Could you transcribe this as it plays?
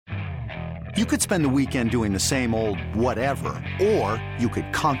You could spend the weekend doing the same old whatever, or you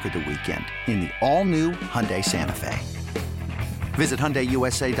could conquer the weekend in the all-new Hyundai Santa Fe. Visit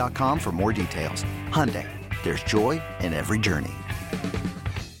HyundaiUSA.com for more details. Hyundai, there's joy in every journey.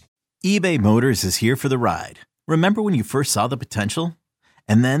 eBay Motors is here for the ride. Remember when you first saw the potential?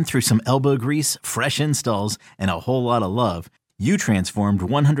 And then through some elbow grease, fresh installs, and a whole lot of love, you transformed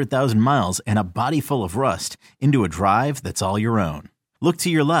 100,000 miles and a body full of rust into a drive that's all your own. Look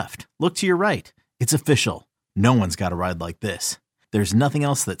to your left. Look to your right. It's official. No one's got a ride like this. There's nothing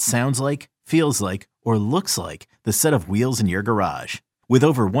else that sounds like, feels like, or looks like the set of wheels in your garage. With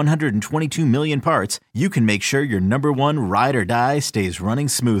over 122 million parts, you can make sure your number one ride or die stays running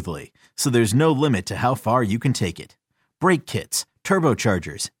smoothly. So there's no limit to how far you can take it. Brake kits,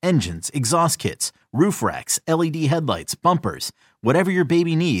 turbochargers, engines, exhaust kits, roof racks, LED headlights, bumpers, whatever your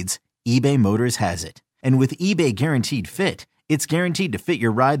baby needs, eBay Motors has it. And with eBay Guaranteed Fit, it's guaranteed to fit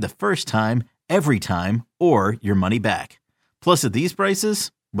your ride the first time, every time, or your money back. Plus, at these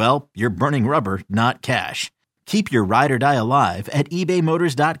prices, well, you're burning rubber, not cash. Keep your ride or die alive at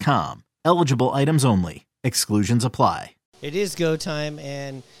ebaymotors.com. Eligible items only. Exclusions apply. It is go time,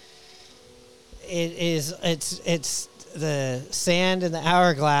 and it's the sand in the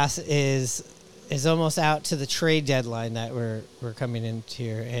hourglass is almost out to the trade deadline that we're coming into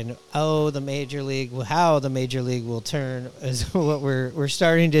here, and how the major league will turn is what we're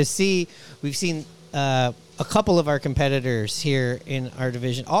starting to see. We've seen a couple of our competitors here in our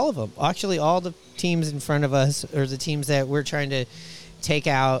division, all of them, actually all the teams in front of us, or the teams that we're trying to take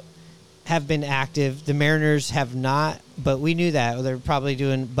out, have been active. The Mariners have not, but we knew that. They're probably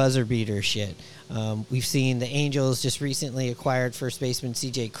doing buzzer beater shit. We've seen the Angels just recently acquired first baseman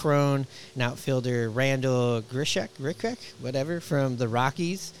C.J. Cron, and outfielder Randall Grichuk, whatever, from the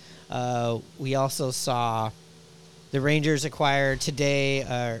Rockies. We also saw the Rangers acquire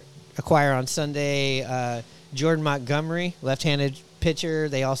on Sunday Jordan Montgomery, left-handed pitcher.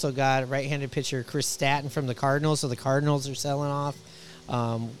 They also got right-handed pitcher Chris Statton from the Cardinals, so the Cardinals are selling off.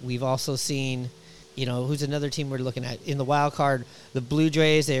 We've also seen, who's another team we're looking at in the wild card? The Blue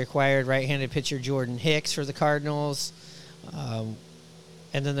Jays. They acquired right-handed pitcher Jordan Hicks for the Cardinals, and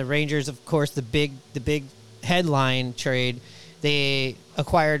then the Rangers, of course, the big headline trade. They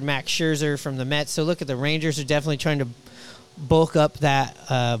acquired Max Scherzer from the Mets. So look, at the Rangers are definitely trying to bulk up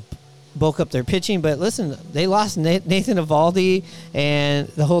their pitching. But listen, they lost Nathan Eovaldi, and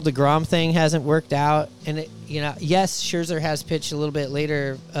the whole DeGrom thing hasn't worked out. And yes, Scherzer has pitched a little bit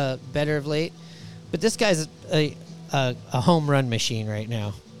better of late. But this guy's a home run machine right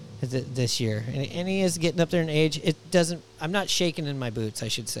now this year. And he is getting up there in age. I'm not shaking in my boots, I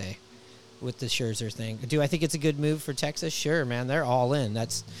should say, with the Scherzer thing. Do I think it's a good move for Texas? Sure, man. They're all in.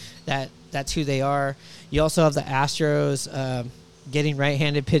 That's who they are. You also have the Astros getting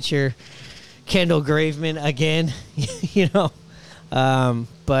right-handed pitcher Kendall Graveman again.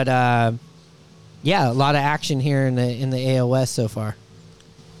 Yeah, a lot of action here in the AL West so far.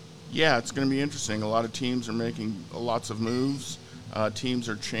 Yeah, it's going to be interesting. A lot of teams are making lots of moves. Teams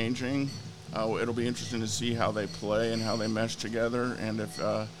are changing. It'll be interesting to see how they play and how they mesh together, and if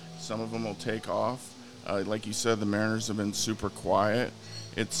some of them will take off. Like you said, the Mariners have been super quiet.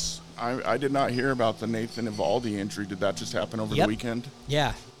 I did not hear about the Nathan Eovaldi injury. Did that just happen over the weekend?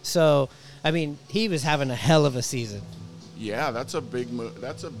 Yeah. So, he was having a hell of a season. Yeah, that's a big move.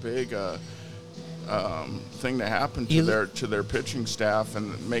 That's a big thing to happen to their pitching staff,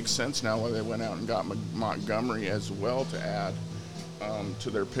 and it makes sense now why they went out and got Montgomery as well to add to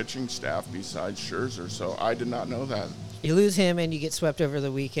their pitching staff besides Scherzer. So I did not know that. You lose him and you get swept over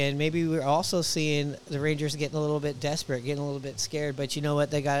the weekend. Maybe we're also seeing the Rangers getting a little bit desperate, getting a little bit scared. But you know what?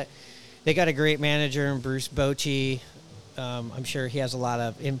 They got a great manager in Bruce Bochy. I'm sure he has a lot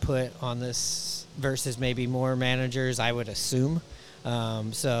of input on this versus maybe more managers, I would assume. Yeah,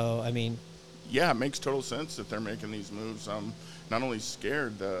 it makes total sense that they're making these moves. Not only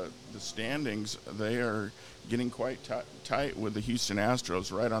scared, the standings, they are getting quite tight with the Houston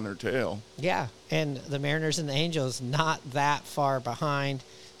Astros right on their tail. Yeah, and the Mariners and the Angels not that far behind.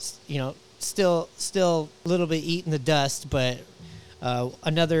 Still a little bit eating the dust, but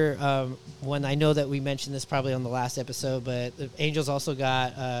another one, I know that we mentioned this probably on the last episode, but the Angels also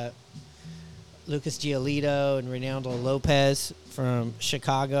got Lucas Giolito and Reynaldo Lopez from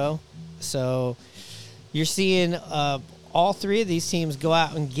Chicago. So you're seeing all three of these teams go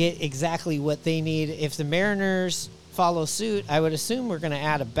out and get exactly what they need. If the Mariners follow suit, I would assume we're going to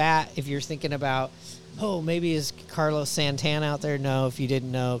add a bat. If you're thinking about, maybe is Carlos Santana out there? No, if you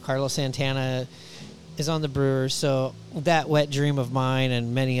didn't know, Carlos Santana is on the Brewers. So that wet dream of mine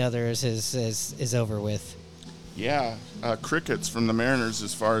and many others is over with. Yeah, crickets from the Mariners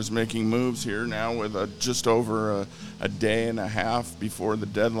as far as making moves here now with just over a day and a half before the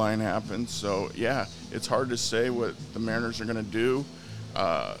deadline happens. So, yeah, it's hard to say what the Mariners are going to do.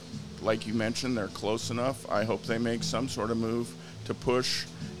 Like you mentioned, they're close enough. I hope they make some sort of move to push,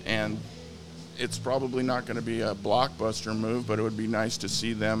 and it's probably not going to be a blockbuster move, but it would be nice to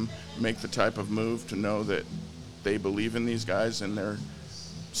see them make the type of move to know that they believe in these guys and they're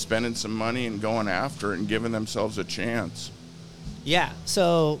spending some money and going after it and giving themselves a chance. Yeah,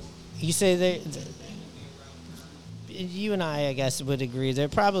 so you say you and I guess, would agree they're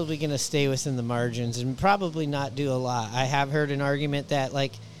probably going to stay within the margins and probably not do a lot. I have heard an argument that,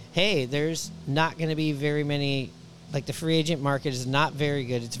 like, hey, there's not going to be very many, like the free agent market is not very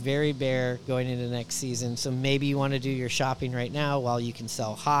good. It's very bare going into next season. So maybe you want to do your shopping right now while you can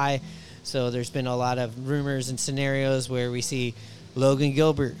sell high. So there's been a lot of rumors and scenarios where we see Logan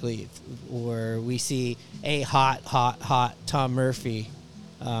Gilbert leave, or we see a hot Tom Murphy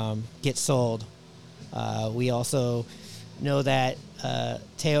get sold. We also know that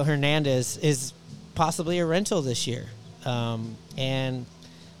Teo Hernandez is possibly a rental this year. And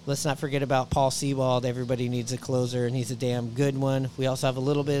let's not forget about Paul Sewald. Everybody needs a closer, and he's a damn good one. We also have a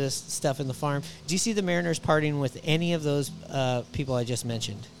little bit of stuff in the farm. Do you see the Mariners parting with any of those people I just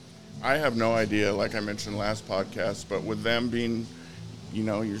mentioned? I have no idea, like I mentioned last podcast, but with them being,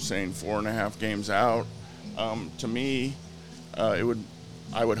 you're saying 4.5 games out, to me, I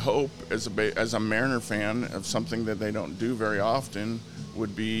would hope as a Mariner fan of something that they don't do very often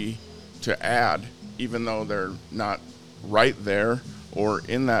would be to add, even though they're not right there or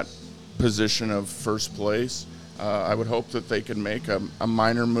in that position of first place. I would hope that they could make a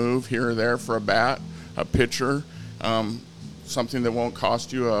minor move here or there for a bat, a pitcher, something that won't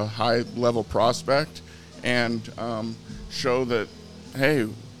cost you a high-level prospect, and show that, hey,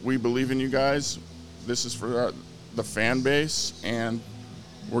 we believe in you guys. This is for the fan base, and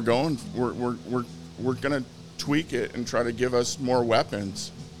we're going to tweak it and try to give us more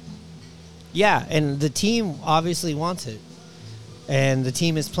weapons. Yeah, and the team obviously wants it. And the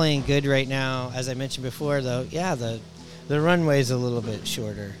team is playing good right now. As I mentioned before, though, yeah, the runway's a little bit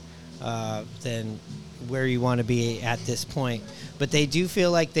shorter than where you want to be at this point. But they do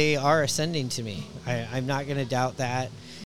feel like they are ascending to me. I'm not going to doubt that.